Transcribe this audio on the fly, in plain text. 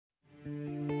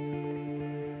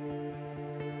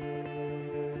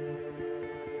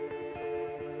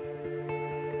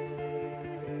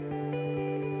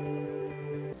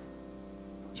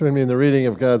Join me in the reading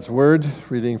of God's Word,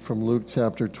 reading from Luke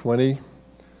chapter 20.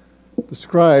 The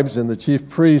scribes and the chief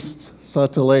priests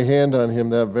sought to lay hand on him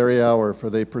that very hour, for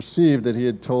they perceived that he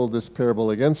had told this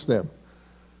parable against them.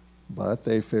 But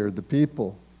they feared the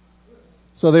people.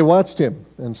 So they watched him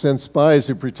and sent spies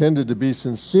who pretended to be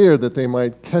sincere, that they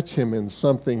might catch him in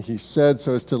something he said,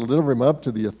 so as to deliver him up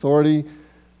to the authority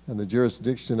and the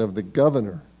jurisdiction of the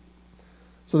governor.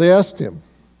 So they asked him,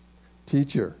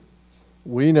 "Teacher,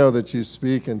 we know that you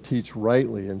speak and teach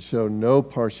rightly and show no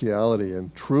partiality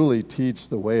and truly teach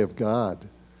the way of God.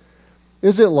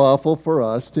 Is it lawful for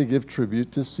us to give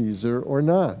tribute to Caesar or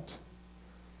not?"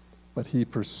 But he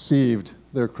perceived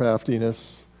their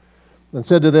craftiness and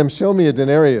said to them, "Show me a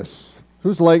denarius.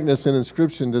 Whose likeness and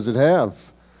inscription does it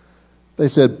have?" They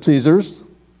said, "Caesar's."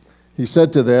 He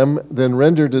said to them, "Then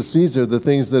render to Caesar the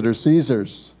things that are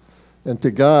Caesar's, and to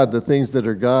God the things that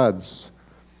are God's."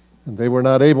 And they were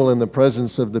not able in the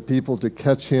presence of the people to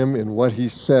catch him in what he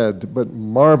said, but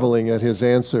marveling at his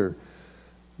answer,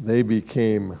 they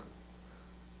became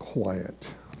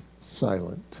quiet,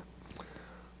 silent.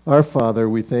 Our Father,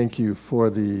 we thank you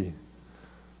for the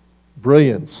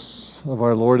brilliance of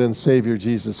our Lord and Savior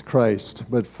Jesus Christ,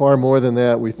 but far more than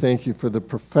that, we thank you for the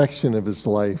perfection of his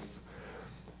life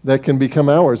that can become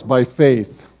ours by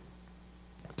faith.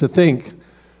 To think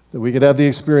that we could have the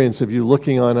experience of you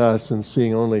looking on us and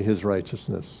seeing only his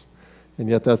righteousness. And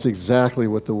yet that's exactly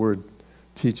what the Word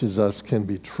teaches us can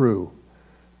be true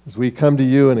as we come to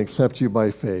you and accept you by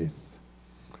faith.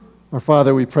 Our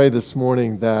Father, we pray this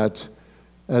morning that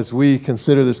as we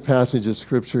consider this passage of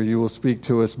Scripture, you will speak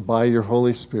to us by your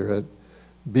Holy Spirit.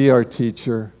 Be our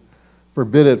teacher.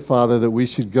 Forbid it, Father, that we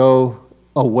should go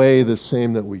away the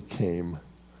same that we came.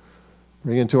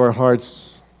 Bring into our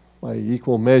hearts by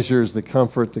equal measures the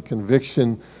comfort, the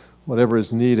conviction, whatever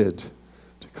is needed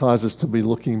to cause us to be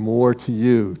looking more to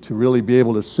you, to really be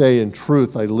able to say in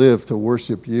truth, I live to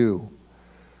worship you.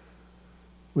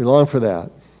 We long for that.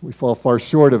 We fall far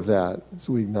short of that, as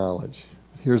we acknowledge.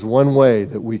 Here's one way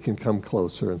that we can come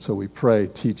closer, and so we pray,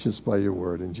 teach us by your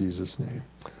word in Jesus' name.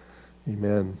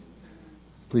 Amen.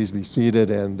 Please be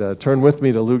seated and turn with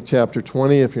me to Luke chapter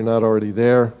 20 if you're not already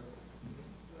there.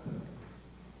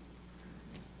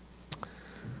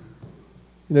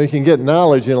 You know, you can get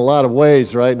knowledge in a lot of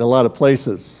ways, right, in a lot of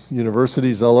places.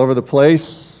 Universities all over the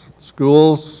place,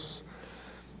 schools,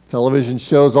 television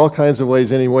shows, all kinds of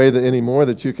ways anymore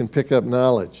that you can pick up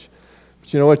knowledge.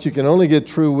 But you know what? You can only get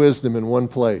true wisdom in one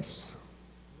place.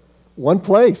 One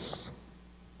place.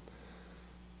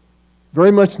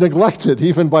 Very much neglected,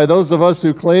 even by those of us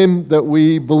who claim that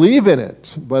we believe in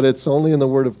it. But it's only in the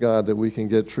Word of God that we can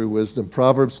get true wisdom.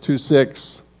 Proverbs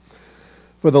 2:6.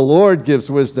 For the Lord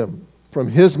gives wisdom. From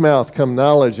his mouth come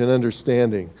knowledge and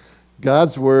understanding.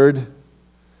 God's word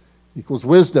equals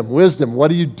wisdom. Wisdom, what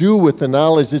do you do with the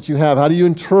knowledge that you have? How do you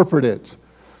interpret it?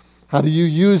 How do you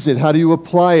use it? How do you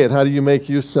apply it? How do you make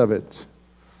use of it?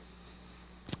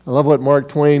 I love what Mark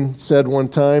Twain said one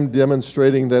time,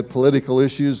 demonstrating that political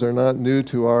issues are not new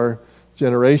to our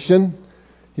generation.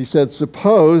 He said,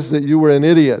 suppose that you were an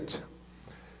idiot,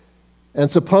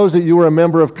 and suppose that you were a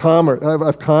member of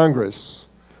Congress.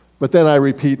 But then I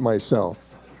repeat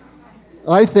myself.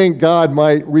 I think God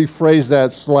might rephrase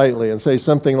that slightly and say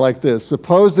something like this.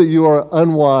 Suppose that you are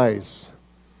unwise,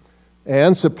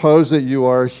 and suppose that you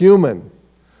are human.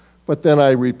 But then I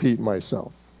repeat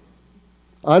myself.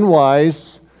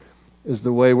 Unwise is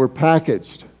the way we're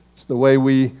packaged. It's the way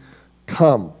we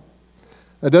come.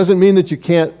 That doesn't mean that you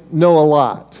can't know a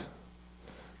lot.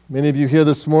 Many of you here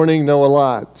this morning know a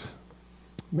lot.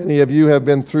 Many of you have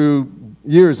been through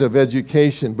years of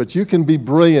education, but you can be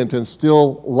brilliant and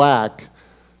still lack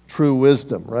true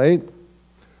wisdom, right?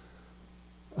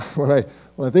 When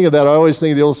I think of that, I always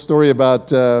think of the old story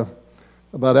about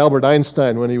Albert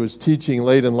Einstein when he was teaching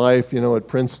late in life, at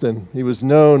Princeton. He was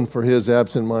known for his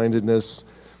absent-mindedness,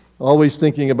 always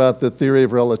thinking about the theory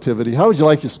of relativity. How would you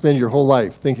like to spend your whole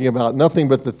life thinking about nothing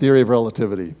but the theory of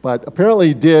relativity? But apparently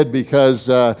he did because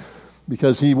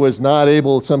he was not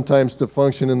able sometimes to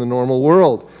function in the normal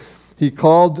world. He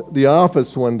called the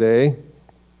office one day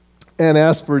and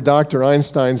asked for Dr.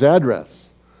 Einstein's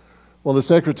address. Well, the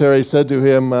secretary said to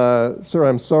him, "Sir,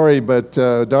 I'm sorry, but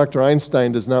Dr.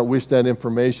 Einstein does not wish that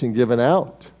information given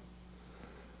out."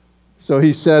 So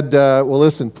he said, "Well,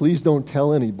 listen, please don't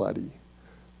tell anybody,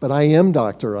 but I am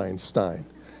Dr. Einstein,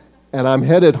 and I'm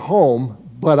headed home,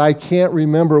 but I can't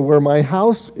remember where my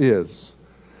house is."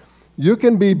 You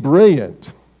can be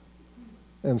brilliant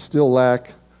and still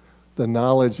lack the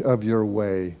knowledge of your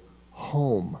way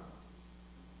home.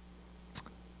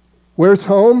 Where's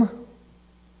home?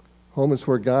 Home is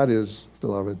where God is,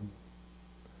 beloved.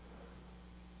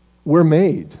 we're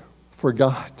made for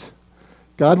God.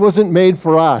 God wasn't made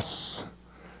for us.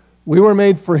 We were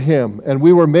made for Him, and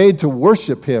we were made to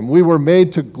worship Him. We were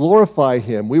made to glorify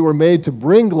Him. We were made to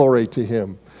bring glory to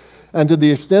Him. And to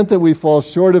the extent that we fall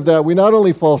short of that, we not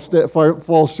only fall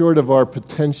short of our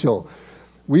potential,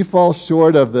 we fall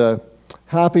short of the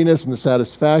happiness and the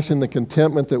satisfaction, the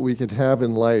contentment that we could have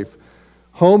in life.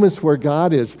 Home is where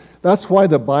God is. That's why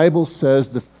the Bible says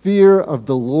the fear of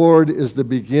the Lord is the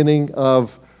beginning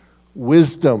of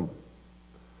wisdom.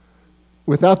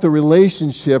 Without the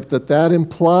relationship that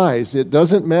implies, it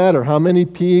doesn't matter how many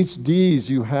PhDs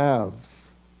you have.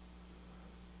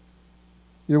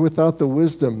 You're without the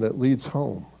wisdom that leads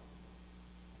home.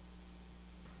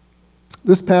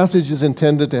 This passage is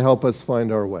intended to help us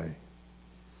find our way.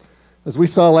 As we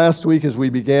saw last week as we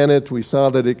began it, we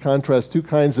saw that it contrasts two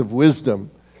kinds of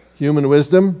wisdom, human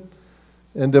wisdom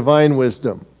and divine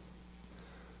wisdom.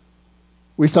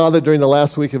 We saw that during the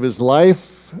last week of his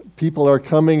life, people are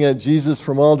coming at Jesus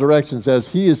from all directions.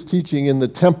 As he is teaching in the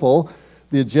temple,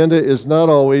 the agenda is not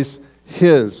always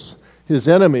his. His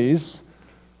enemies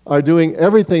are doing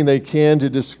everything they can to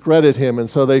discredit him, and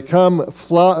so they come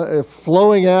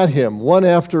flowing at him one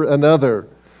after another,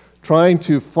 trying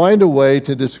to find a way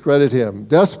to discredit him,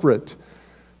 desperate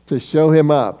to show him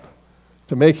up,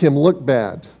 to make him look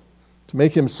bad, to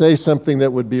make him say something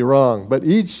that would be wrong. But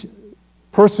each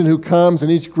person who comes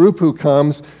and each group who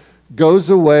comes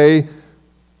goes away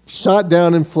shot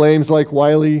down in flames like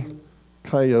Wile E.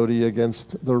 Coyote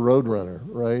against the Roadrunner,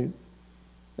 right?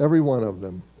 Every one of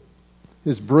them.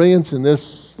 His brilliance in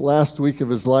this last week of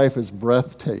his life is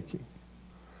breathtaking.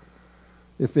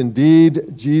 If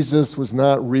indeed Jesus was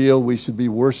not real, we should be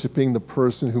worshiping the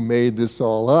person who made this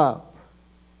all up.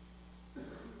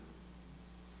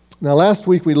 Now, last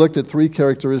week we looked at three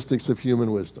characteristics of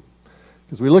human wisdom.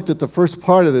 Because we looked at the first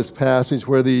part of this passage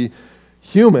where the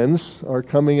humans are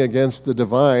coming against the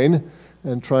divine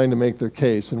and trying to make their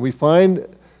case. And we found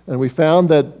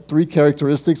that three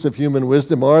characteristics of human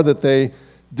wisdom are that they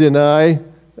deny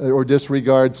or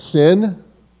disregard sin,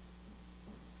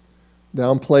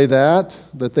 downplay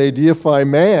that they deify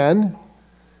man,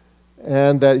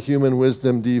 and that human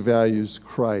wisdom devalues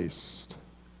Christ.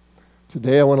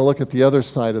 Today I want to look at the other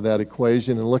side of that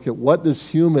equation and look at what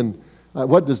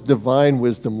does divine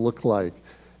wisdom look like.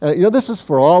 This is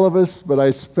for all of us, but I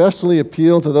especially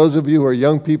appeal to those of you who are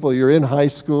young people. You're in high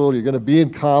school, you're going to be in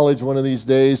college one of these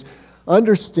days.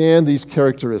 Understand these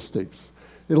characteristics.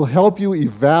 It'll help you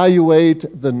evaluate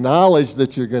the knowledge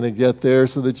that you're going to get there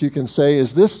so that you can say,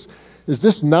 is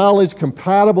this knowledge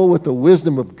compatible with the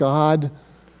wisdom of God,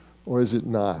 or is it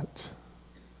not?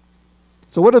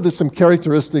 So what are some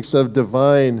characteristics of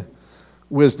divine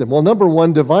wisdom? Well, number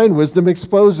one, divine wisdom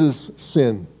exposes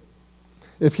sin.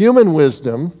 If human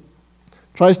wisdom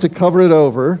tries to cover it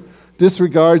over,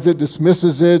 disregards it,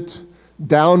 dismisses it,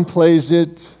 downplays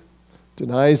it,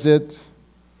 denies it,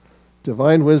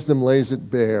 divine wisdom lays it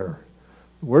bare.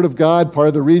 The Word of God, part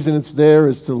of the reason it's there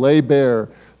is to lay bare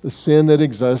the sin that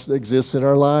exists in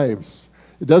our lives.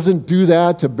 It doesn't do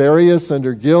that to bury us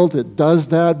under guilt. It does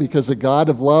that because a God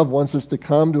of love wants us to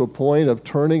come to a point of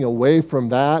turning away from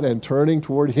that and turning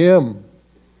toward Him.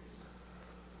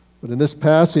 But in this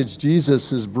passage,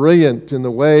 Jesus is brilliant in the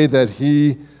way that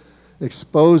He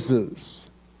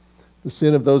exposes the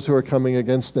sin of those who are coming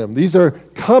against them. These are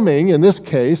coming, in this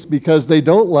case, because they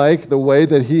don't like the way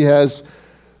that He has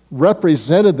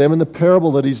represented them in the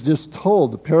parable that He's just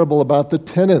told, the parable about the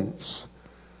tenants.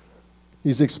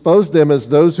 He's exposed them as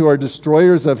those who are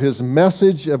destroyers of His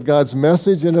message, of God's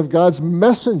message, and of God's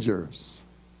messengers.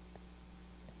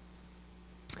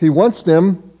 He wants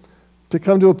them to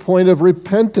come to a point of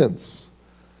repentance.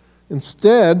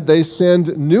 Instead, they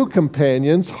send new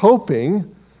companions,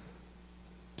 hoping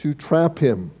to trap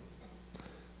Him.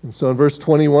 And so in verse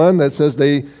 21, that says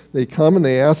they come and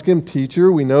they ask Him,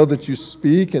 "Teacher, we know that you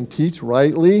speak and teach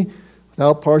rightly,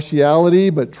 without partiality,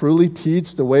 but truly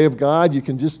teach the way of God." You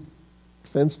can just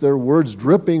sense their words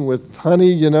dripping with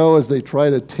honey, as they try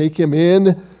to take Him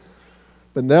in.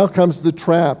 But now comes the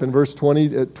trap in verse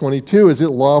 22. Is it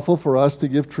lawful for us to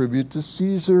give tribute to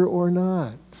Caesar or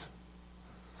not?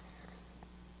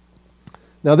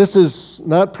 Now, this is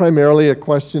not primarily a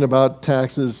question about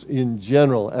taxes in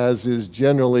general, as is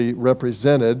generally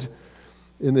represented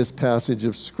in this passage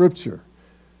of Scripture.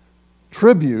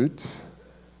 Tribute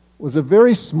was a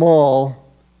very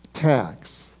small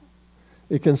tax.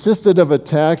 It consisted of a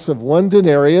tax of 1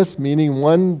 denarius, meaning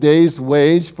 1 day's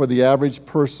wage for the average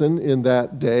person in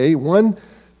that day, 1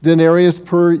 denarius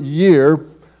per year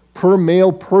per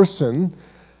male person,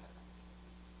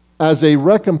 as a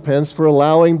recompense for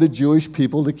allowing the Jewish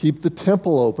people to keep the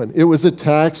temple open. It was a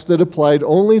tax that applied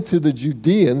only to the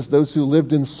Judeans, those who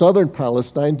lived in southern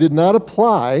Palestine, did not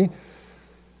apply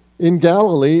in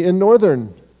Galilee in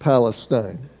northern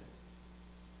Palestine,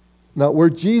 not where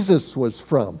Jesus was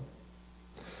from.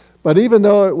 But even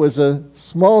though it was a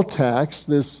small tax,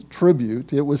 this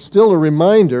tribute, it was still a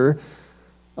reminder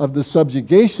of the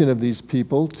subjugation of these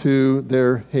people to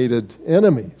their hated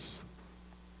enemies.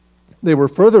 They were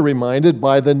further reminded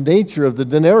by the nature of the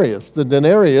denarius. The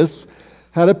denarius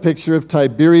had a picture of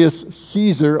Tiberius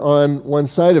Caesar on one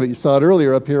side of it. You saw it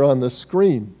earlier up here on the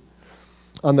screen.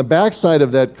 On the back side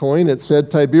of that coin, it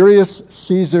said, Tiberius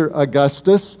Caesar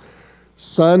Augustus,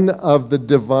 son of the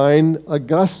divine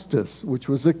Augustus, which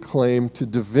was a claim to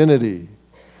divinity.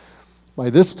 By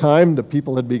this time, the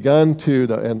people had begun to,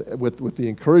 and with the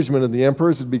encouragement of the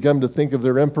emperors, had begun to think of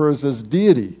their emperors as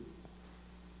deity.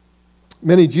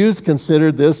 Many Jews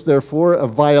considered this, therefore, a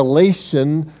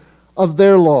violation of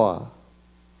their law.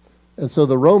 And so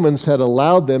the Romans had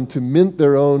allowed them to mint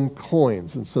their own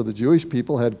coins. And so the Jewish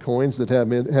people had coins that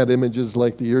had images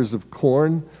like the ears of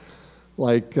corn,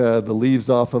 like the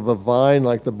leaves off of a vine,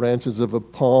 like the branches of a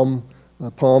palm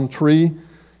tree.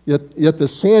 Yet the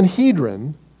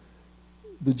Sanhedrin,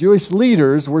 the Jewish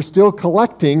leaders, were still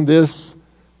collecting this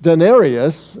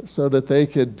denarius so that they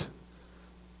could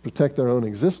protect their own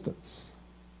existence.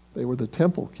 They were the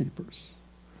temple keepers.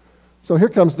 So here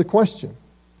comes the question.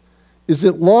 Is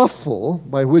it lawful,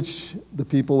 by which the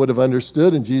people would have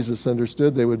understood, and Jesus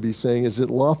understood, they would be saying, is it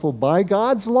lawful by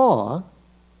God's law?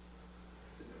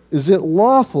 Is it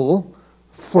lawful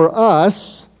for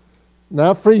us,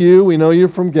 not for you, we know you're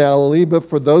from Galilee, but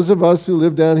for those of us who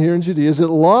live down here in Judea, is it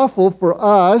lawful for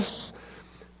us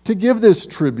to give this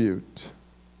tribute?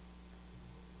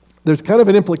 There's kind of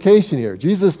an implication here.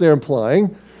 Jesus, they're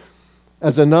implying,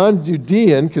 as a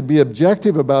non-Judean, could be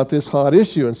objective about this hot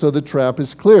issue. And so the trap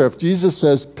is clear. If Jesus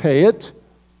says, pay it,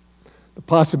 the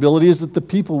possibility is that the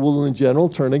people will in general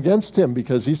turn against him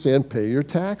because he's saying, pay your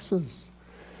taxes.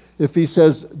 If he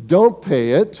says, don't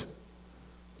pay it,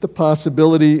 the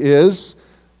possibility is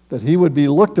that he would be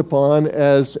looked upon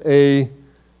as a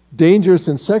dangerous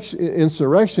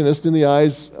insurrectionist in the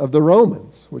eyes of the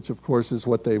Romans, which of course is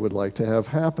what they would like to have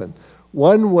happen.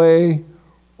 One way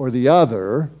or the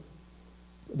other,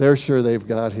 they're sure they've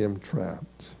got him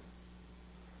trapped.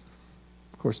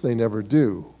 Of course, they never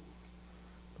do.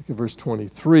 Look at verse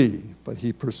 23. But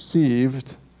he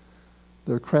perceived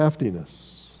their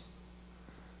craftiness.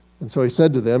 And so he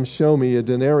said to them, show me a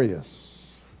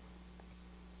denarius.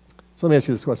 So let me ask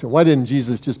you this question. Why didn't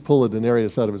Jesus just pull a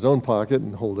denarius out of his own pocket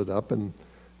and hold it up and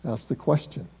ask the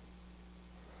question?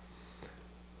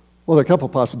 Well, there are a couple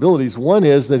possibilities. One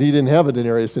is that he didn't have a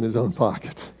denarius in his own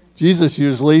pocket. Jesus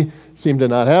usually seemed to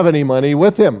not have any money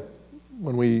with him.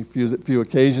 When we few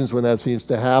occasions when that seems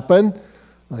to happen,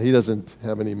 he doesn't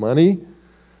have any money.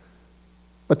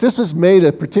 But this is made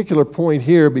a particular point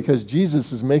here because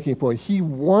Jesus is making a point. He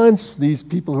wants these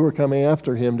people who are coming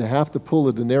after him to have to pull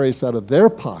a denarius out of their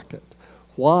pocket.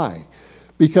 Why?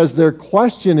 Because their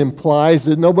question implies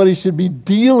that nobody should be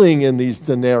dealing in these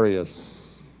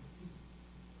denarius.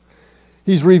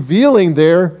 He's revealing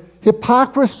their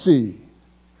hypocrisy.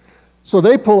 So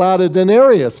they pull out a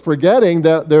denarius, forgetting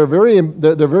that their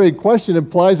very question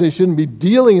implies they shouldn't be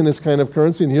dealing in this kind of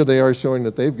currency, and here they are showing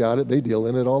that they've got it. They deal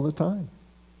in it all the time.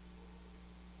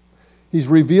 He's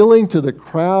revealing to the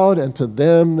crowd and to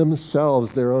them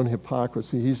themselves their own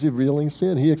hypocrisy. He's revealing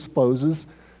sin. He exposes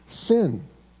sin.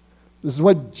 This is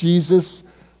what Jesus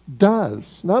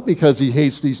does, not because he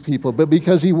hates these people, but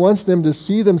because he wants them to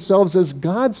see themselves as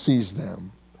God sees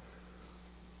them.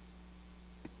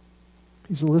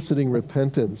 He's eliciting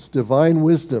repentance. Divine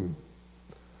wisdom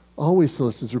always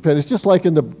solicits repentance. Just like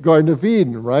in the Garden of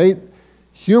Eden, right?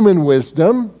 Human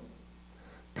wisdom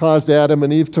caused Adam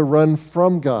and Eve to run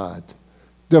from God.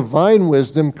 Divine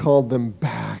wisdom called them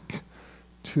back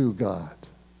to God,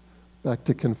 back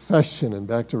to confession and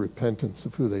back to repentance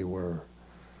of who they were.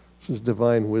 This is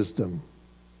divine wisdom.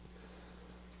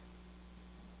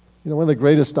 You know, one of the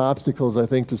greatest obstacles, I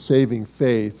think, to saving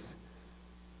faith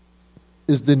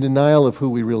is the denial of who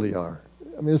we really are.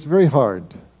 I mean, it's very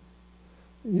hard,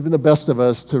 even the best of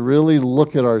us, to really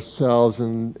look at ourselves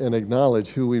and acknowledge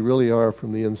who we really are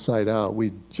from the inside out.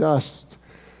 We just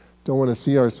don't want to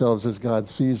see ourselves as God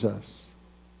sees us.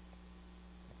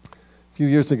 A few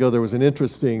years ago, there was an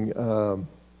interesting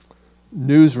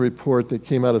news report that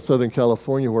came out of Southern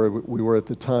California where we were at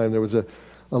the time. There was a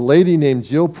lady named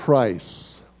Jill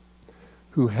Price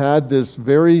who had this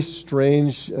very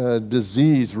strange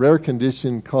disease, rare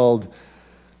condition called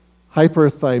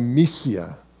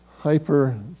hyperthymesia.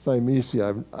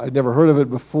 hyperthymesia. I'd never heard of it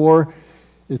before.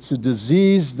 It's a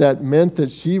disease that meant that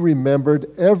she remembered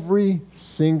every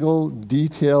single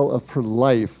detail of her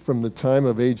life from the time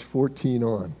of age 14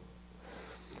 on.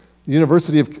 The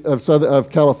University of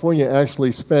California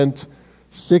actually spent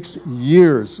 6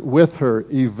 years with her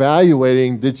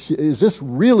evaluating, is this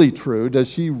really true? Does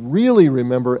she really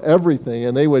remember everything?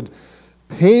 And they would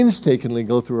painstakingly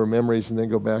go through her memories and then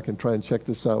go back and try and check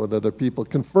this out with other people,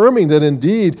 confirming that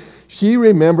indeed she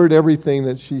remembered everything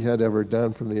that she had ever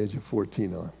done from the age of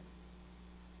 14 on.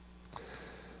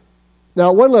 Now,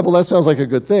 at one level, that sounds like a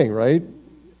good thing, right?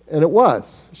 And it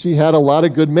was. She had a lot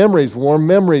of good memories, warm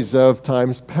memories of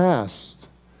times past.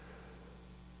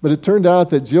 But it turned out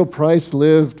that Jill Price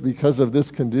lived, because of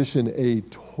this condition, a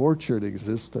tortured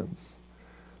existence.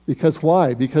 Because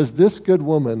why? Because this good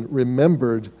woman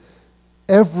remembered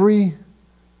every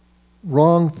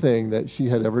wrong thing that she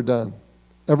had ever done,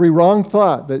 every wrong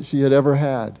thought that she had ever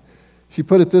had. She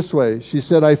put it this way. She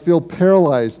said, I feel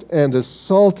paralyzed and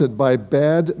assaulted by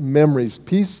bad memories.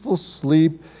 Peaceful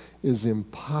sleep is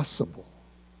impossible.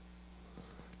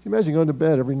 Can you imagine going to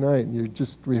bed every night and you're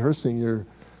just rehearsing your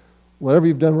whatever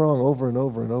you've done wrong over and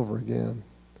over and over again?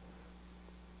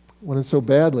 Wanted so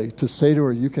badly to say to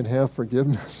her, you can have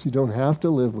forgiveness. You don't have to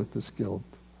live with this guilt.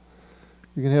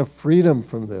 You can have freedom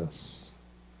from this.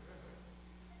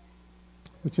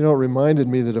 But you know, it reminded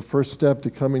me that a first step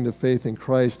to coming to faith in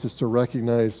Christ is to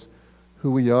recognize who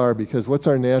we are, because what's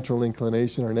our natural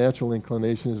inclination? Our natural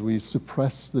inclination is we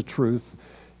suppress the truth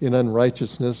in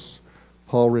unrighteousness.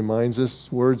 Paul reminds us,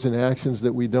 words and actions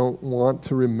that we don't want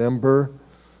to remember.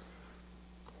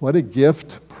 What a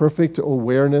gift perfect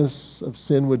awareness of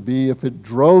sin would be if it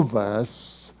drove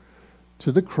us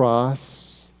to the cross,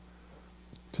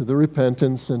 to the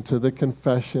repentance and to the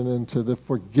confession and to the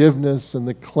forgiveness and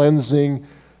the cleansing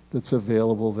that's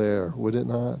available there, would it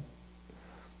not?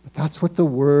 But that's what the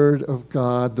Word of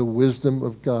God, the wisdom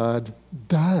of God,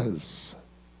 does.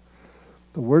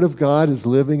 The Word of God is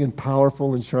living and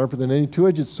powerful and sharper than any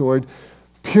two-edged sword,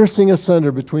 piercing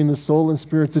asunder between the soul and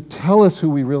spirit to tell us who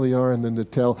we really are and then to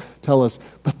tell us,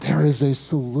 but there is a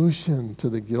solution to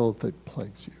the guilt that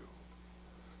plagues you.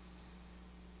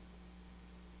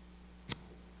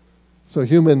 So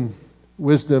human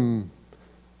wisdom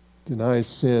denies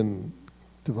sin.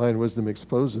 Divine wisdom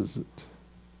exposes it.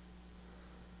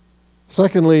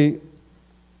 Secondly,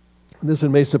 this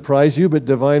one may surprise you, but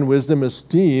divine wisdom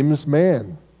esteems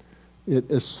man. It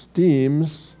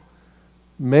esteems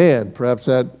man. Perhaps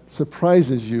that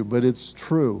surprises you, but it's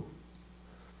true.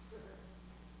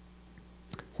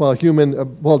 While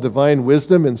divine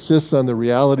wisdom insists on the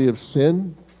reality of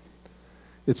sin,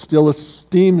 it still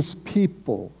esteems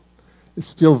people. It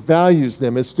still values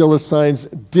them. It still assigns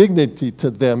dignity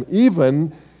to them,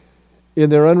 even in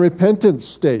their unrepentant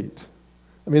state.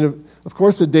 I mean, of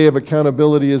course, the day of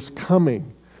accountability is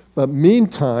coming. But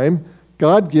meantime,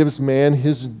 God gives man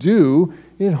his due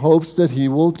in hopes that he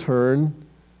will turn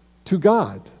to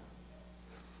God.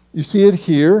 You see it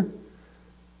here.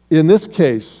 In this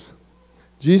case,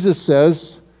 Jesus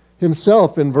says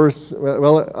himself in verse,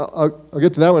 well, I'll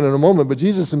get to that one in a moment, but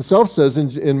Jesus himself says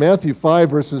in Matthew 5,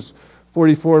 verses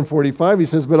 44 and 45, he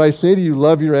says, but I say to you,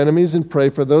 love your enemies and pray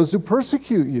for those who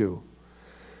persecute you,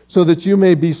 so that you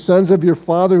may be sons of your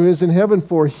Father who is in heaven,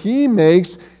 for he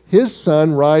makes his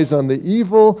sun rise on the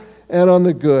evil and on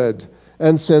the good,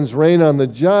 and sends rain on the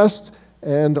just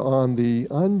and on the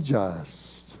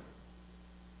unjust.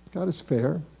 God is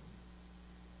fair.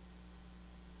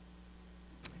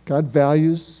 God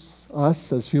values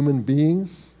us as human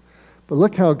beings, but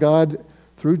look how God,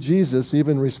 through Jesus,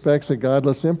 even respects a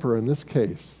godless emperor in this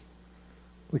case.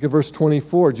 Look at verse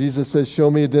 24. Jesus says,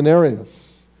 show me a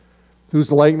denarius.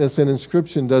 Whose likeness and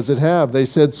inscription does it have? They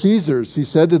said, Caesar's. He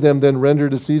said to them, then render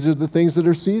to Caesar the things that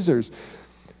are Caesar's.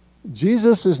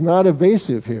 Jesus is not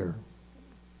evasive here.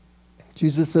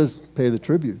 Jesus says, pay the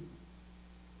tribute.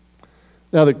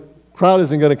 Now, the crowd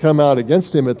isn't going to come out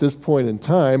against him at this point in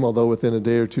time, although within a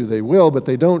day or two they will, but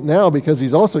they don't now because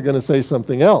he's also going to say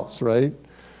something else, right?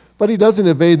 But he doesn't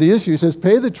evade the issue. He says,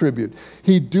 pay the tribute.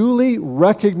 He duly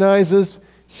recognizes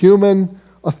human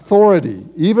authority,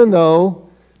 even though,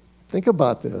 think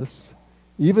about this,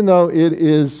 even though it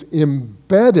is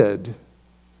embedded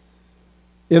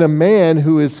in a man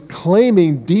who is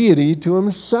claiming deity to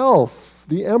himself,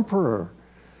 the emperor.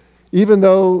 Even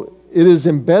though it is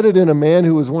embedded in a man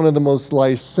who is one of the most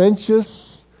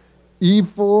licentious,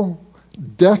 evil,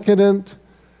 decadent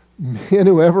men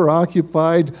who ever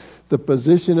occupied the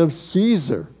position of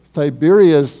Caesar.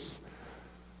 Tiberius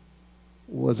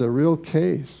was a real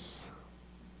case.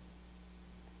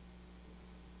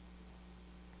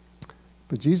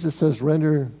 But Jesus says,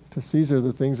 render to Caesar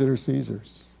the things that are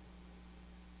Caesar's.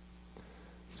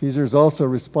 Caesar is also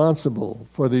responsible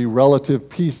for the relative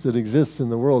peace that exists in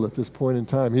the world at this point in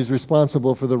time. He's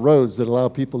responsible for the roads that allow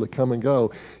people to come and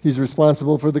go. He's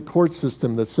responsible for the court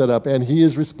system that's set up. And he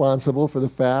is responsible for the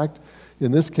fact,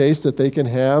 in this case, that they can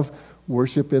have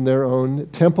worship in their own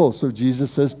temple. So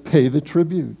Jesus says, pay the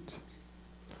tribute.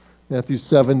 Matthew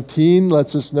 17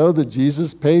 lets us know that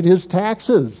Jesus paid his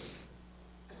taxes.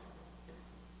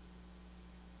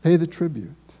 Pay the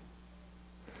tribute.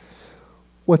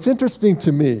 What's interesting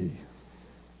to me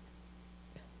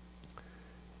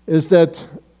is that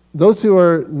those who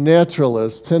are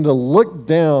naturalists tend to look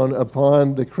down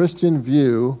upon the Christian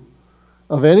view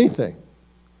of anything.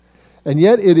 And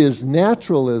yet it is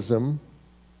naturalism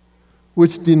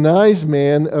which denies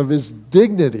man of his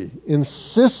dignity,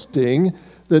 insisting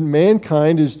that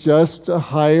mankind is just a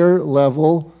higher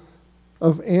level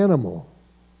of animal.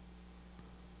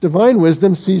 Divine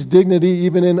wisdom sees dignity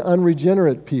even in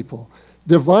unregenerate people.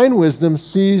 Divine wisdom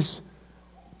sees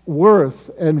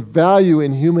worth and value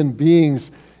in human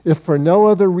beings, if for no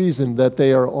other reason that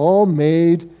they are all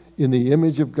made in the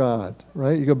image of God,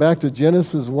 right? You go back to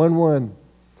Genesis 1:1,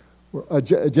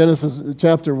 Genesis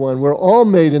chapter 1. We're all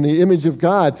made in the image of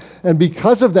God, and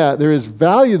because of that, there is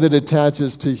value that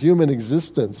attaches to human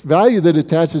existence, value that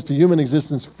attaches to human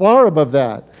existence far above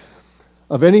that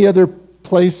of any other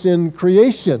place in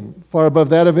creation, far above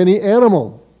that of any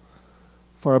animal,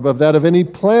 far above that of any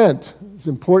plant. As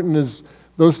important as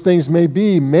those things may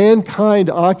be,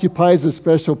 mankind occupies a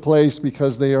special place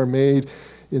because they are made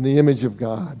in the image of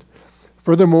God.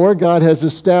 Furthermore, God has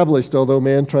established, although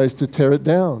man tries to tear it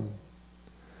down,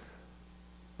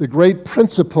 the great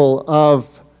principle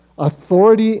of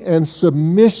authority and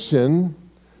submission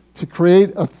to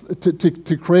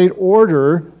create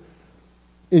order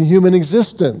in human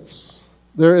existence.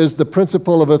 There is the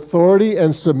principle of authority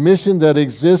and submission that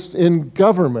exists in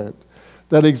government,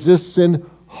 that exists in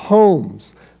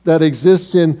homes, that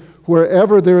exists in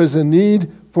wherever there is a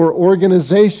need for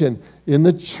organization, in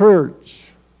the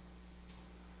church.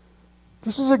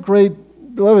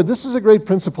 Beloved, this is a great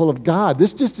principle of God.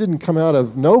 This just didn't come out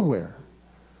of nowhere.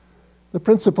 The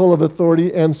principle of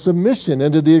authority and submission.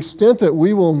 And to the extent that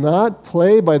we will not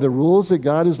play by the rules that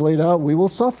God has laid out, we will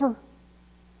suffer.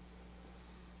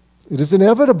 It is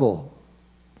inevitable.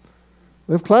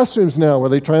 We have classrooms now where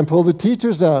they try and pull the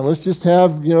teachers out. Let's just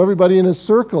have everybody in a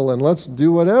circle and let's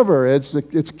do whatever.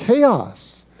 It's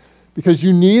chaos because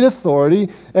you need authority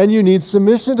and you need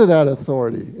submission to that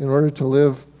authority in order to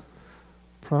live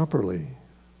properly.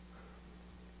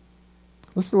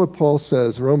 Listen to what Paul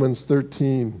says, Romans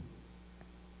 13.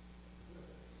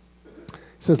 He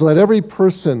says, let every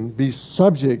person be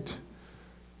subject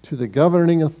to the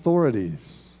governing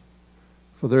authorities.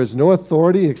 For there is no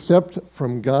authority except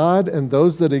from God, and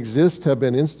those that exist have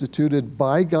been instituted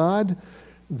by God.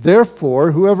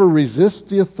 Therefore, whoever resists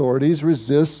the authorities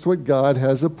resists what God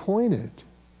has appointed.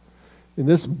 In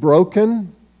this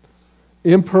broken,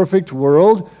 imperfect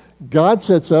world, God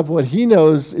sets up what he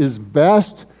knows is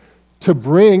best to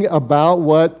bring about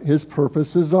what his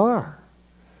purposes are.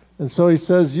 And so he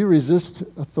says, you resist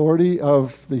authority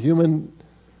of the human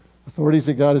authorities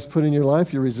that God has put in your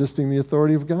life, you're resisting the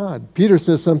authority of God. Peter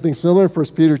says something similar, 1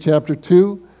 Peter chapter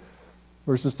 2,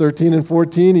 verses 13 and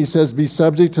 14. He says, be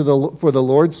subject for the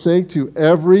Lord's sake to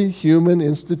every human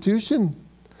institution,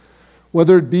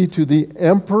 whether it be to the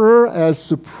emperor as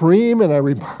supreme, and I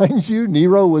remind you,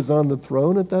 Nero was on the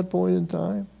throne at that point in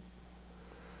time,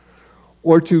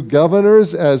 or to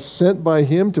governors as sent by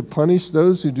him to punish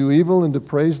those who do evil and to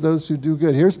praise those who do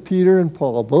good. Here's Peter and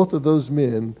Paul, both of those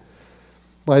men,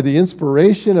 by the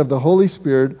inspiration of the Holy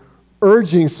Spirit,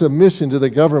 urging submission to the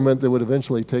government that would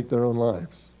eventually take their own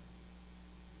lives.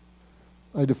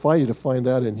 I defy you to find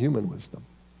that in human wisdom.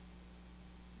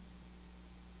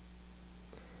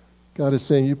 God is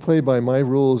saying, you play by my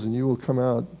rules and you will come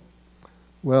out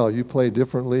well. You play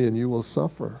differently and you will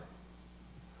suffer.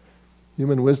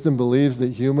 Human wisdom believes that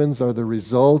humans are the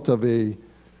result of a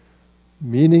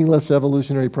meaningless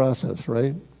evolutionary process,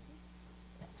 right?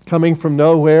 Coming from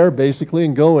nowhere, basically,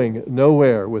 and going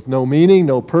nowhere, with no meaning,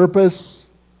 no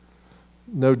purpose,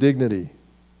 no dignity,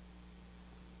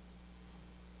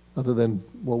 other than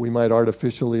what we might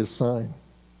artificially assign.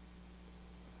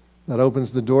 That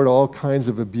opens the door to all kinds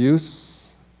of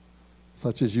abuse,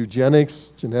 such as eugenics,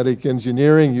 genetic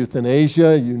engineering,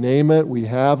 euthanasia, you name it, we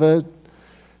have it.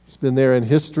 It's been there in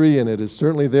history, and it is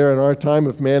certainly there in our time.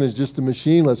 If man is just a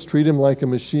machine, let's treat him like a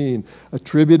machine.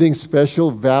 Attributing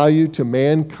special value to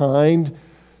mankind,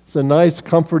 it's a nice,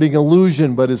 comforting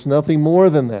illusion, but it's nothing more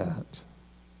than that.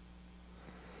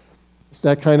 It's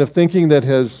that kind of thinking that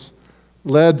has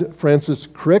led Francis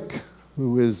Crick,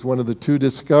 who is one of the two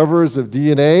discoverers of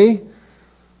DNA,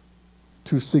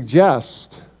 to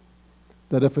suggest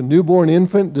that if a newborn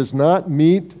infant does not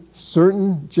meet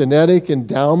certain genetic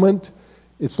endowment,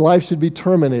 its life should be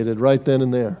terminated right then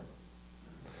and there.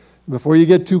 Before you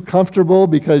get too comfortable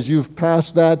because you've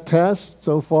passed that test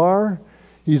so far,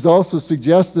 he's also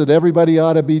suggested that everybody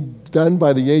ought to be done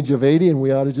by the age of 80 and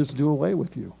we ought to just do away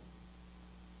with you.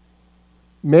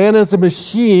 Man is a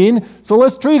machine, so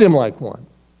let's treat him like one.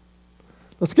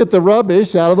 Let's get the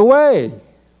rubbish out of the way.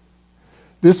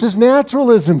 This is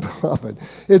naturalism, beloved.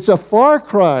 It's a far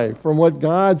cry from what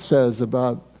God says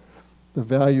about the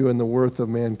value and the worth of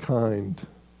mankind.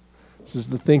 This is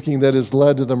the thinking that has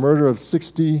led to the murder of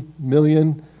 60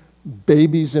 million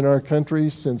babies in our country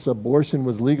since abortion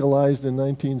was legalized in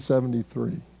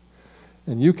 1973.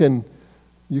 And you can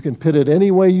pit it any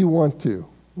way you want to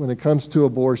when it comes to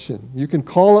abortion. You can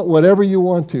call it whatever you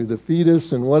want to, the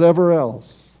fetus and whatever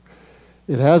else.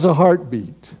 It has a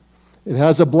heartbeat. It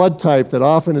has a blood type that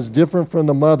often is different from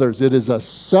the mother's. It is a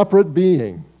separate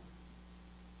being.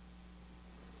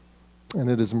 And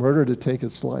it is murder to take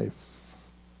its life.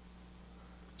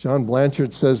 John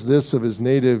Blanchard says this of his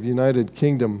native United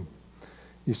Kingdom.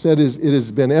 He said, it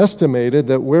has been estimated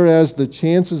that whereas the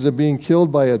chances of being killed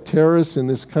by a terrorist in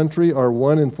this country are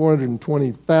 1 in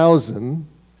 420,000,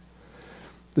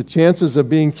 the chances of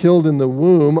being killed in the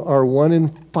womb are 1 in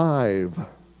 5.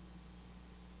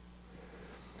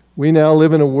 We now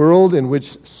live in a world in which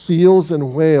seals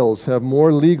and whales have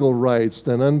more legal rights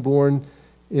than unborn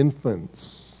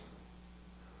infants.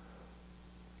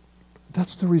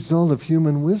 That's the result of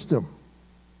human wisdom.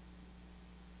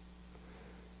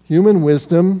 Human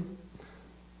wisdom,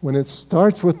 when it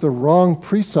starts with the wrong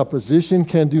presupposition,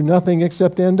 can do nothing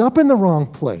except end up in the wrong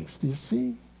place. Do you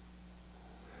see?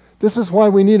 This is why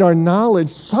we need our knowledge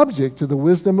subject to the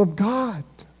wisdom of God.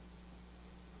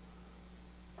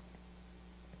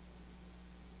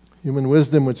 Human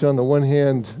wisdom, which on the one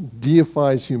hand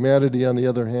deifies humanity, on the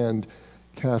other hand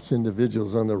casts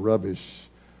individuals on the rubbish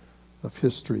of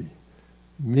history.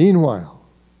 Meanwhile,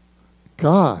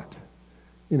 God,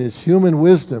 in his human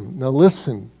wisdom, now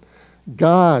listen,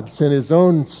 God sent his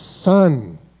own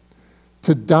Son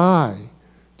to die,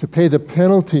 to pay the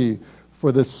penalty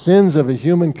for the sins of a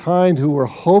humankind who were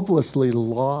hopelessly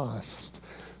lost,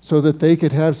 so that they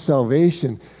could have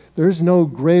salvation. There's no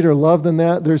greater love than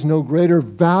that. There's no greater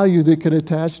value that could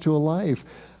attach to a life.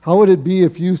 How would it be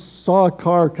if you saw a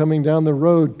car coming down the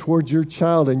road towards your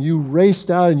child and you raced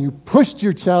out and you pushed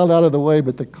your child out of the way,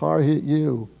 but the car hit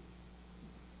you?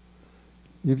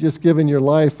 You've just given your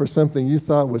life for something you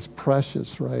thought was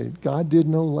precious, right? God did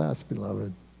no less,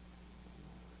 beloved.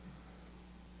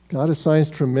 God assigns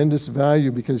tremendous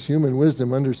value because human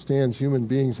wisdom understands human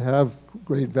beings have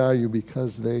great value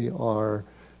because they are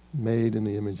made in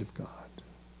the image of God.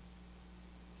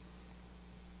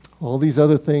 All these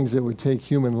other things that would take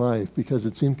human life because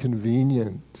it's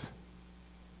inconvenient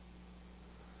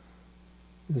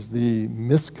is the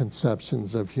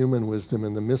misconceptions of human wisdom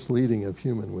and the misleading of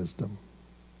human wisdom.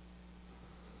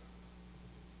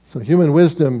 So human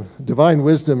wisdom, divine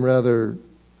wisdom rather,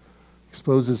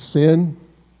 exposes sin.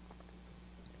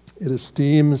 It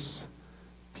esteems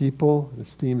people, it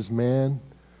esteems man.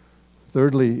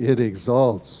 Thirdly, it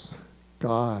exalts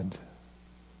God.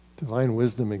 Divine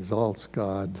wisdom exalts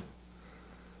God.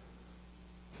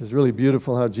 This is really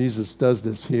beautiful how Jesus does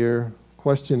this here.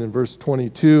 Question in verse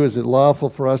 22, is it lawful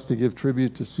for us to give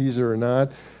tribute to Caesar or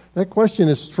not? That question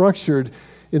is structured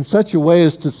in such a way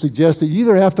as to suggest that you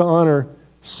either have to honor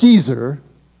Caesar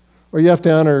or you have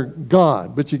to honor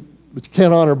God, but you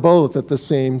can't honor both at the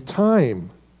same time.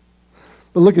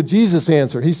 But look at Jesus'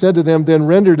 answer. He said to them, then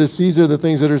render to Caesar the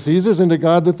things that are Caesar's and to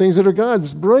God the things that are God's.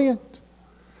 It's brilliant.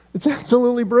 It's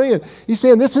absolutely brilliant. He's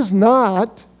saying this is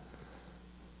not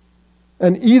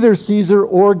an either Caesar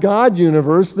or God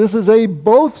universe. This is a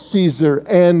both Caesar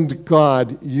and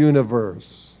God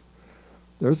universe.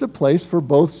 There's a place for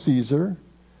both Caesar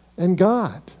and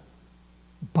God.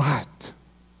 But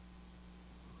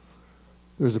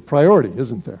there's a priority,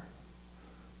 isn't there?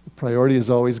 The priority is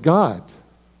always God.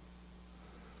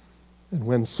 And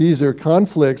when Caesar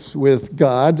conflicts with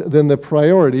God, then the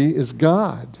priority is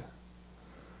God.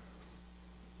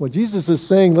 What Jesus is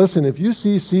saying, listen, if you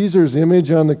see Caesar's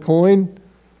image on the coin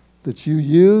that you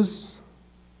use,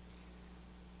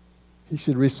 he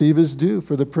should receive his due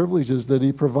for the privileges that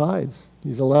he provides.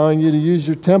 He's allowing you to use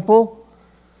your temple.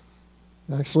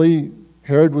 Actually,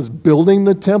 Herod was building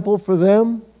the temple for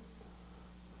them.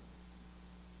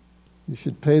 You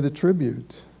should pay the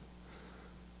tribute.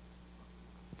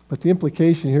 But the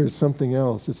implication here is something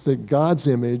else. It's that God's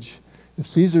image, if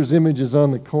Caesar's image is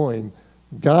on the coin,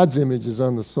 God's image is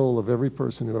on the soul of every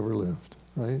person who ever lived,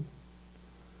 right?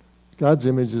 God's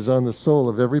image is on the soul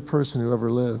of every person who ever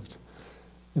lived.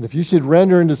 And if you should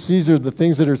render unto Caesar the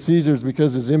things that are Caesar's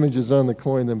because his image is on the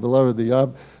coin, then, beloved,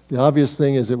 the obvious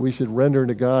thing is that we should render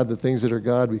unto God the things that are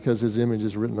God because his image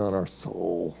is written on our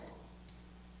soul.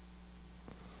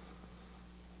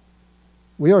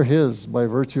 We are his by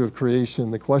virtue of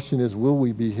creation. The question is, will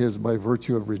we be his by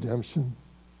virtue of redemption?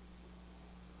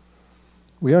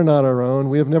 We are not our own.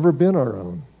 We have never been our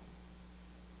own.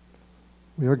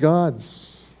 We are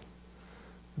God's.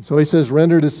 And so he says,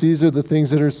 render to Caesar the things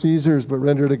that are Caesar's, but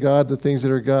render to God the things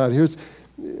that are God. Here's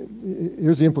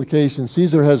the implication.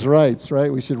 Caesar has rights,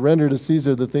 right? We should render to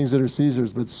Caesar the things that are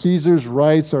Caesar's, but Caesar's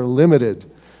rights are limited.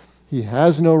 He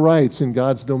has no rights in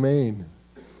God's domain.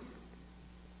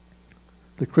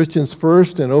 The Christian's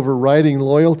first and overriding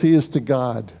loyalty is to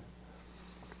God.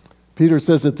 Peter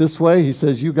says it this way. He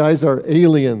says, you guys are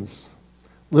aliens.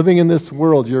 Living in this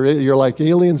world, you're like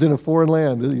aliens in a foreign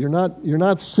land. You're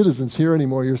not citizens here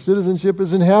anymore. Your citizenship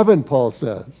is in heaven, Paul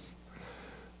says.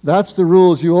 That's the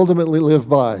rules you ultimately live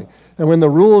by. And when the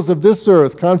rules of this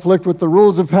earth conflict with the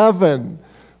rules of heaven,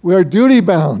 we are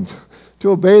duty-bound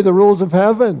to obey the rules of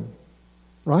heaven,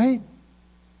 right?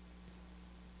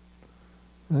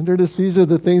 Render to Caesar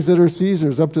the things that are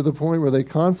Caesar's, up to the point where they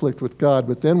conflict with God.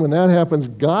 But then when that happens,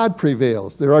 God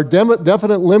prevails. There are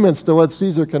definite limits to what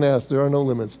Caesar can ask. There are no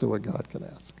limits to what God can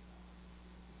ask.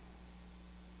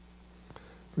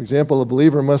 For example, a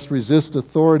believer must resist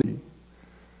authority,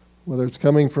 whether it's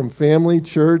coming from family,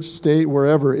 church, state,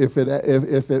 wherever, if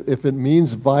it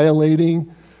means violating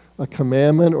a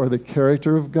commandment or the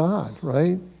character of God,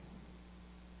 right?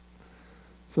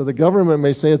 So the government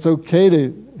may say it's okay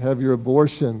to have your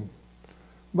abortion.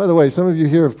 By the way, some of you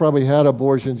here have probably had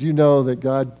abortions. You know that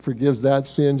God forgives that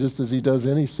sin just as he does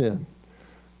any sin.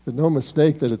 But no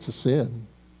mistake that it's a sin.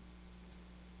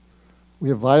 We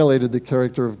have violated the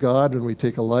character of God when we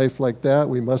take a life like that.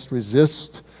 We must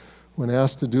resist when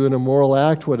asked to do an immoral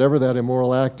act, whatever that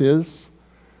immoral act is.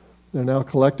 They're now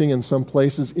collecting in some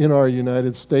places in our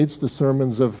United States the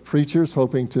sermons of preachers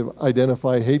hoping to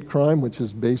identify hate crime, which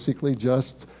is basically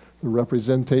just the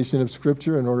representation of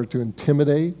Scripture in order to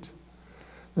intimidate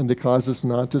and to cause us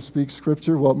not to speak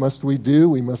Scripture. What must we do?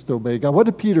 We must obey God. What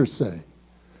did Peter say?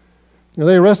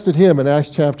 They arrested him in Acts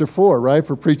chapter 4, right,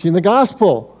 for preaching the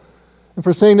gospel and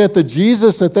for saying that the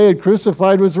Jesus that they had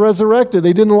crucified was resurrected.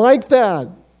 They didn't like that.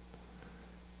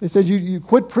 They said, you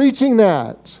quit preaching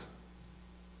that.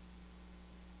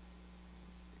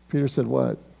 Peter said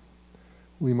what?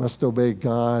 We must obey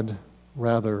God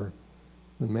rather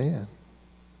than man.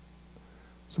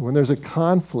 So when there's a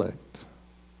conflict,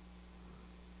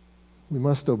 we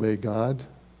must obey God.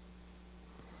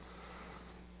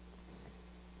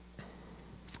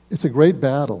 It's a great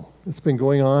battle. It's been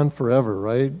going on forever,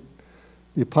 right?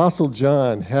 The Apostle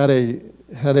John had a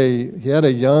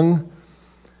young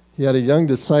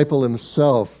disciple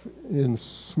himself in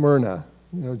Smyrna.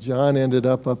 John ended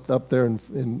up there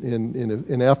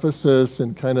in Ephesus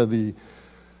and kind of the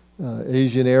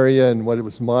Asian area and what it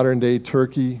was modern-day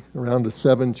Turkey, around the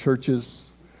 7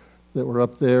 churches that were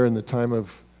up there in the time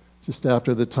of, just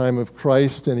after the time of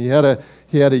Christ. And he had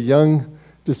a young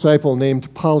disciple named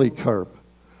Polycarp.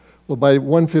 Well, by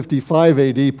 155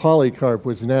 AD, Polycarp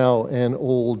was now an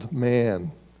old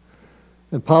man.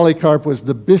 And Polycarp was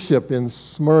the bishop in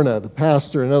Smyrna, the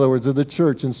pastor, in other words, of the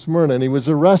church in Smyrna. And he was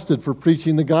arrested for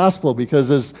preaching the gospel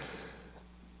because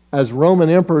as Roman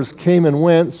emperors came and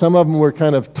went, some of them were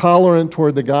kind of tolerant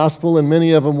toward the gospel and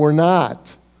many of them were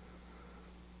not.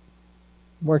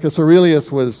 Marcus Aurelius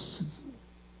was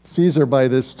Caesar by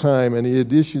this time, and he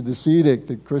had issued this edict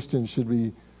that Christians should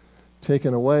be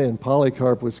taken away, and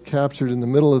Polycarp was captured in the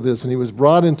middle of this, and he was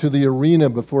brought into the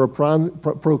arena before a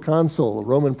proconsul, a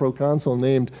Roman proconsul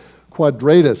named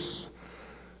Quadratus.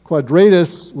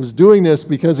 Quadratus was doing this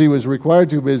because he was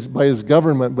required to by his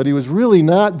government, but he was really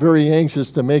not very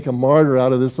anxious to make a martyr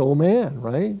out of this old man,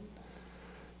 right?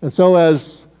 And so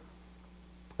as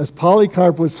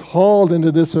Polycarp was hauled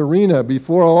into this arena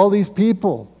before all these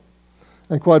people,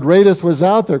 and Quadratus was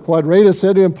out there, Quadratus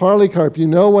said to him, Polycarp, you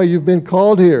know why you've been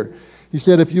called here. He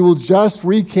said, if you will just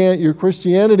recant your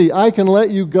Christianity, I can let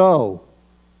you go.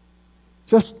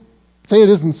 Just say it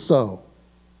isn't so.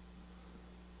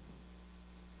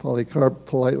 Polycarp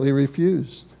politely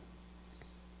refused.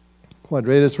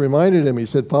 Quadratus reminded him, he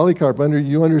said, Polycarp,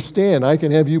 you understand, I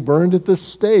can have you burned at the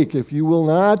stake if you will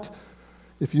not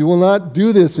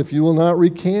do this, if you will not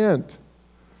recant.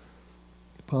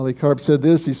 Polycarp said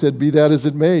this, he said, "Be that as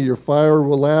it may, your fire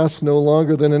will last no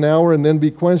longer than an hour and then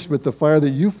be quenched, but the fire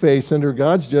that you face under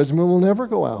God's judgment will never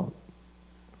go out."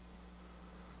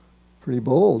 Pretty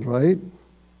bold, right?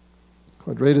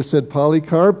 Quadratus said,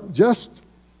 "Polycarp, just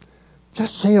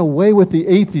say away with the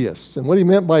atheists." And what he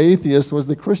meant by atheists was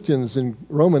the Christians in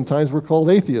Roman times were called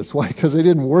atheists. Why? Because they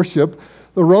didn't worship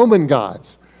the Roman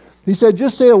gods. He said,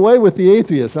 just say away with the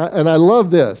atheists. And I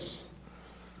love this.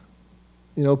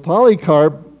 You know,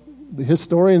 Polycarp, the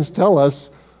historians tell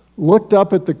us, looked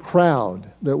up at the crowd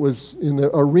that was in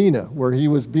the arena where he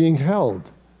was being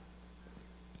held.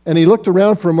 And he looked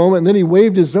around for a moment, and then he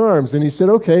waved his arms, and he said,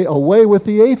 okay, away with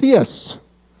the atheists.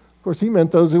 Of course, he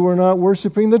meant those who were not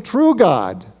worshiping the true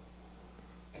God.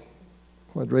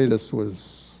 Quadratus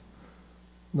was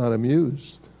not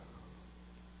amused.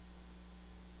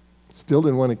 Still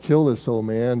didn't want to kill this old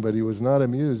man, but he was not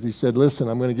amused. He said, listen,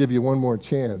 I'm going to give you one more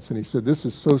chance. And he said, this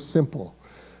is so simple.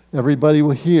 Everybody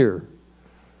will hear.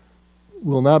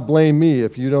 Will not blame me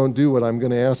if you don't do what I'm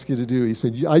going to ask you to do. He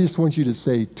said, I just want you to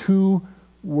say 2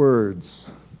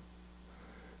 words.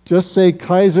 Just say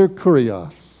Kaiser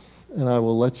Kurios, and I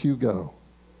will let you go.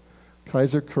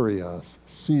 Kaiser Kurios,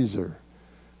 Caesar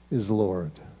is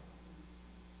Lord.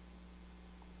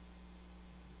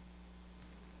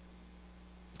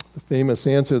 The famous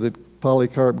answer that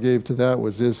Polycarp gave to that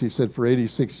was this. He said, for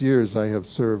 86 years I have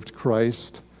served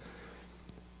Christ.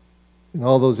 In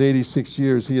all those 86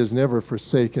 years, he has never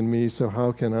forsaken me, so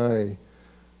how can I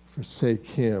forsake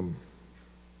him?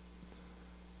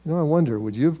 You know, I wonder,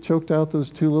 would you have choked out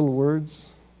those 2 little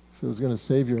words if it was going to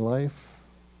save your life?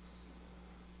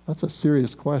 That's a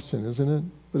serious question, isn't it?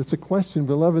 But it's a question,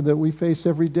 beloved, that we face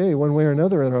every day, one way or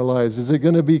another in our lives. Is it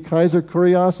going to be Kaiser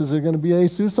Kurios? Is it going to be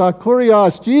Jesus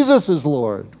Kurios? Jesus is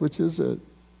Lord. Which is it?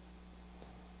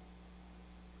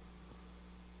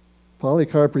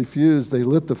 Polycarp refused. They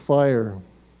lit the fire.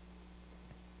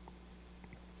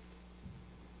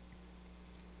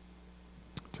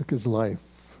 Took his life.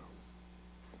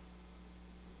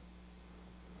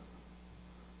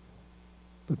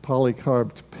 But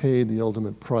Polycarp paid the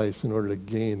ultimate price in order to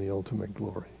gain the ultimate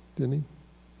glory, didn't he?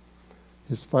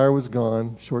 His fire was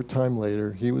gone. Short time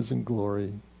later, he was in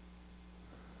glory.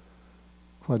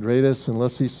 Quadratus,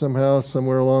 unless he somehow,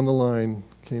 somewhere along the line,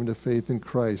 came to faith in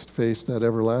Christ, faced that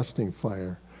everlasting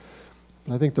fire.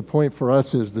 But I think the point for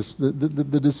us is this: the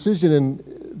decision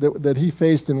that he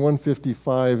faced in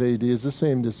 155 AD is the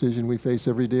same decision we face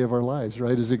every day of our lives,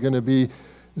 right? Is it going to be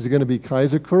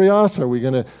Kaiser Kurios? Are we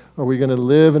going to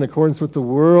live in accordance with the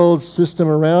world's system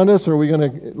around us, or are we going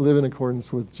to live in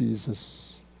accordance with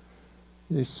Jesus?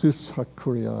 Jesus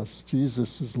Kurios.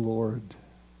 Jesus is Lord.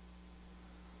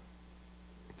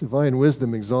 Divine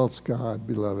wisdom exalts God,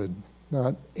 beloved,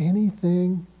 not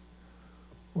anything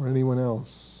or anyone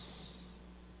else.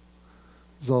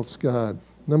 Exalts God.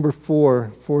 Number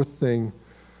 4, fourth thing,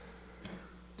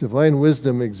 divine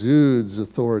wisdom exudes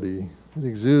authority. It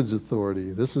exudes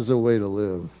authority. This is a way to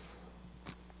live.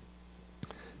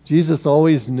 Jesus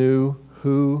always knew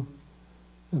who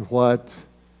and what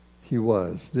he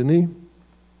was, didn't he?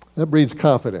 That breeds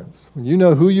confidence. When you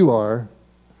know who you are,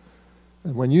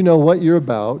 and when you know what you're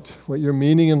about, what your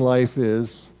meaning in life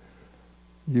is,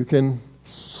 you can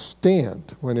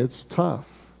stand when it's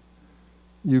tough.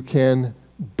 You can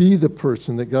be the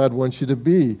person that God wants you to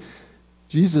be.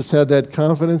 Jesus had that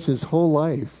confidence his whole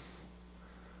life.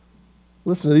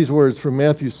 Listen to these words from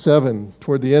Matthew 7,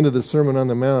 toward the end of the Sermon on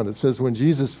the Mount. It says, when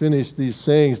Jesus finished these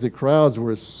sayings, the crowds were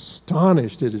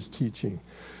astonished at his teaching,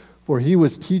 for he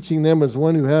was teaching them as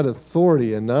one who had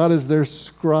authority and not as their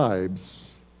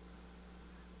scribes.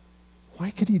 Why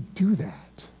could he do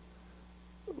that?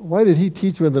 Why did he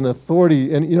teach with an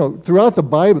authority? And, you know, throughout the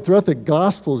Bible, throughout the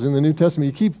Gospels in the New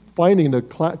Testament, you keep finding the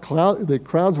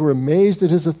crowds were amazed at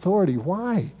his authority.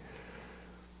 Why?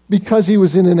 Because he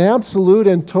was in an absolute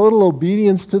and total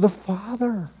obedience to the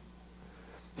Father.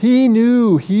 He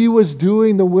knew he was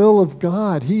doing the will of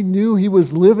God. He knew he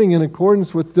was living in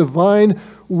accordance with divine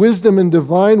wisdom, and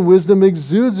divine wisdom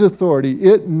exudes authority.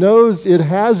 It knows it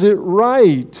has it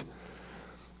right.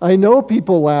 I know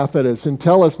people laugh at us and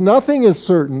tell us nothing is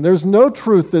certain. There's no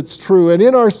truth that's true. And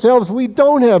in ourselves, we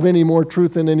don't have any more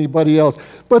truth than anybody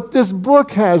else. But this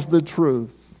book has the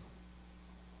truth.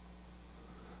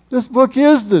 This book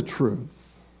is the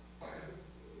truth.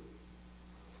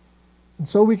 And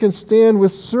so we can stand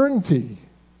with certainty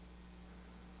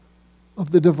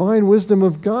of the divine wisdom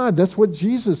of God. That's what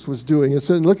Jesus was doing. It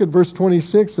said, look at verse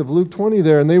 26 of Luke 20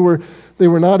 there. And they were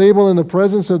not able in the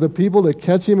presence of the people to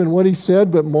catch him in what he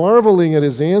said, but marveling at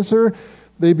his answer,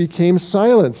 they became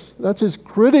silent. That's his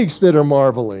critics that are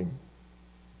marveling.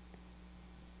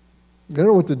 They don't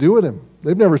know what to do with him.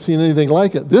 They've never seen anything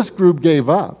like it. This group gave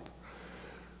up.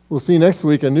 We'll see next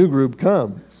week a new group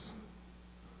comes.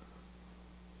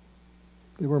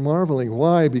 They were marveling.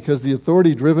 Why? Because the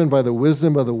authority driven by the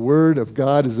wisdom of the Word of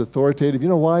God is authoritative. You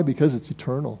know why? Because it's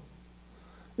eternal.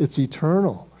 It's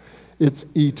eternal. It's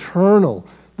eternal.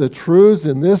 The truths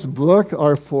in this book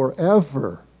are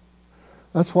forever.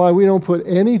 That's why we don't put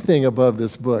anything above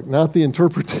this book. Not the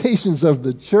interpretations of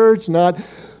the church, not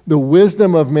the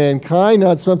wisdom of mankind,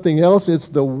 not something else. It's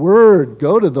the Word.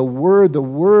 Go to the Word. The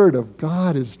Word of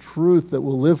God is truth that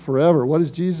will live forever. What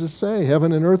does Jesus say?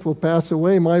 Heaven and earth will pass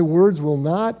away. My words will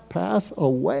not pass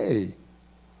away.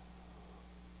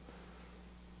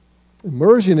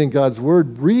 Immersion in God's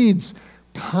Word breeds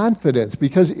confidence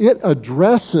because it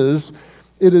addresses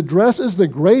the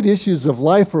great issues of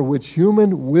life for which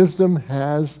human wisdom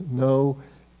has no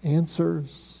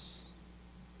answers.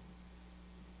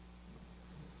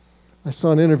 I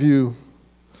saw an interview,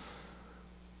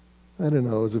 I don't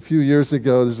know, it was a few years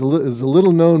ago. There's a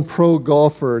little-known pro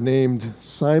golfer named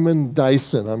Simon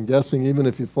Dyson. I'm guessing even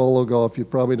if you follow golf, you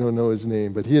probably don't know his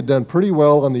name. But he had done pretty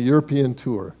well on the European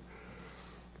tour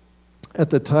at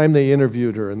the time they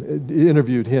interviewed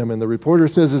him. And the reporter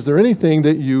says, "Is there anything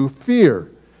that you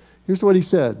fear?" Here's what he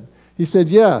said. He said,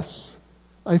 "Yes,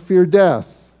 I fear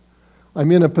death.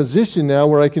 I'm in a position now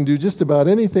where I can do just about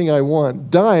anything I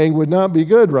want. Dying would not be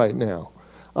good right now."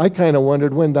 I kind of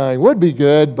wondered when dying would be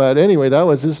good, but anyway, that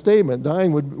was his statement.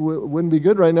 Dying wouldn't be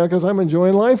good right now because I'm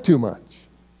enjoying life too much.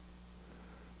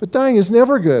 But dying is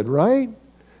never good, right?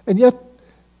 And yet,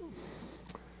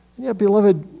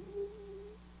 beloved,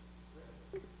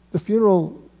 the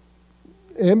funeral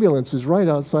ambulance is right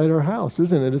outside our house,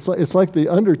 isn't it? It's like the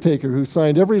undertaker who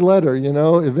signed every letter,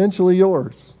 eventually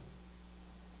yours.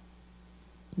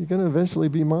 You're going to eventually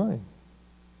be mine.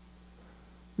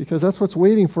 Because that's what's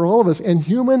waiting for all of us. And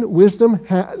human wisdom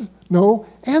has no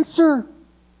answer.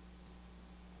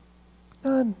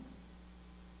 None.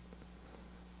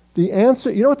 The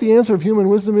answer, you know what the answer of human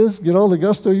wisdom is? Get all the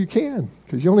gusto you can,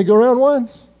 because you only go around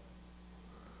once.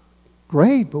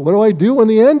 Great, but what do I do when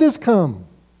the end has come?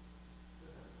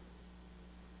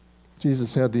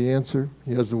 Jesus had the answer.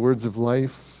 He has the words of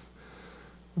life.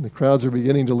 When the crowds are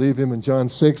beginning to leave him in John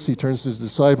 6, he turns to his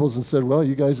disciples and said, "Well,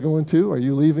 you guys going too? Are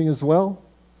you leaving as well?"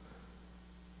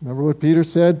 Remember what Peter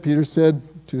said? Peter said,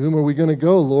 "To whom are we going to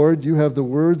go, Lord? You have the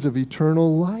words of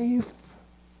eternal life.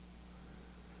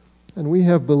 And we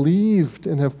have believed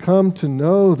and have come to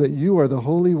know that you are the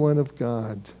Holy One of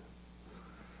God."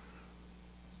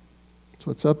 So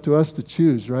it's up to us to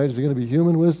choose, right? Is it going to be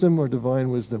human wisdom or divine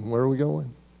wisdom? Where are we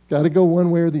going? Got to go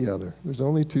one way or the other. There's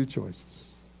only two choices.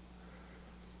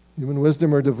 Human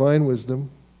wisdom or divine wisdom.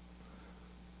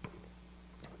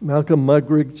 Malcolm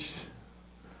Muggeridge,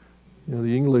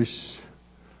 the English,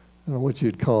 I don't know what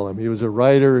you'd call him. He was a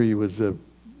writer. He was a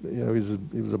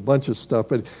bunch of stuff.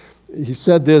 But he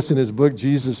said this in his book,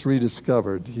 Jesus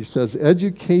Rediscovered. He says,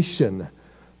 "Education,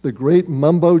 the great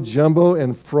mumbo-jumbo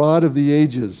and fraud of the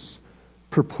ages,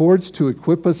 purports to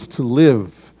equip us to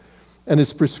live, and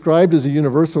is prescribed as a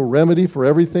universal remedy for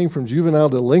everything from juvenile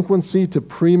delinquency to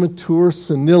premature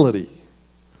senility.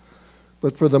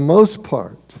 But for the most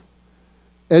part,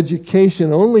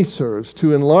 education only serves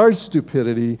to enlarge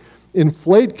stupidity,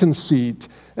 inflate conceit,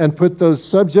 and put those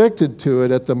subjected to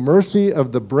it at the mercy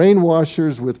of the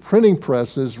brainwashers with printing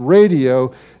presses,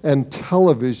 radio, and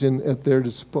television at their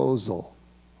disposal."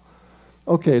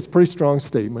 Okay, it's a pretty strong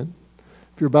statement.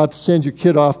 If you're about to send your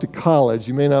kid off to college,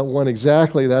 you may not want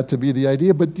exactly that to be the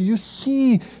idea, but do you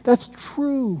see that's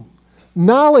true?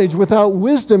 Knowledge without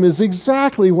wisdom is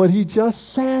exactly what he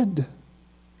just said.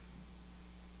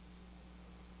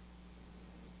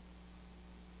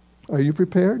 Are you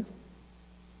prepared?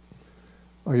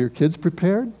 Are your kids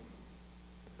prepared?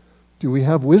 Do we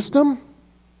have wisdom?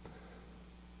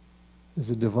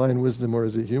 Is it divine wisdom or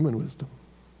is it human wisdom?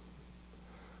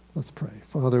 Let's pray.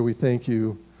 Father, we thank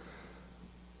you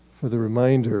for the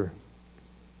reminder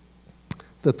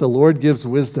that the Lord gives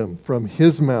wisdom. From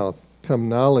his mouth come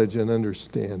knowledge and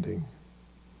understanding.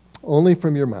 Only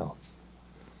from your mouth.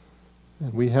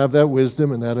 And we have that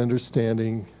wisdom and that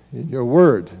understanding in your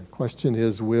word. The question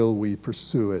is, will we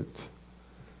pursue it?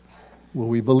 Will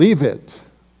we believe it?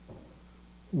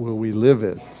 Will we live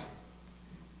it?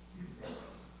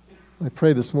 I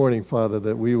pray this morning, Father,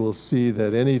 that we will see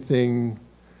that anything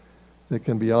that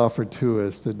can be offered to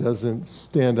us that doesn't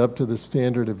stand up to the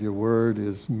standard of your word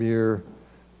is mere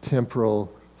temporal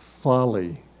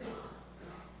folly.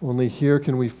 Only here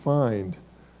can we find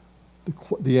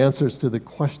the answers to the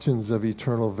questions of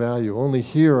eternal value. Only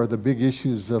here are the big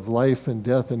issues of life and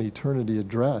death and eternity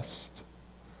addressed.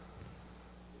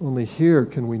 Only here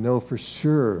can we know for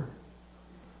sure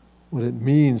what it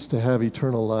means to have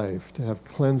eternal life, to have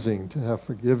cleansing, to have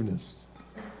forgiveness.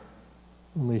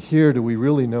 Only here do we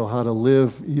really know how to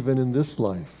live even in this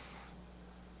life.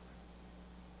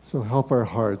 So help our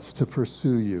hearts to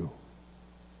pursue you.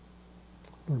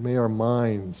 Lord, may our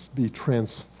minds be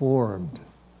transformed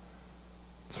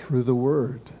through the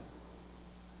Word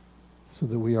so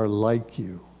that we are like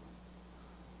you.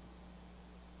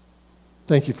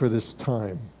 Thank you for this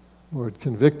time. Lord,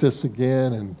 convict us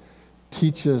again and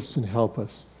teach us and help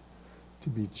us to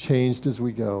be changed as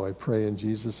we go. I pray in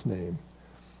Jesus' name.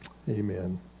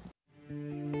 Amen.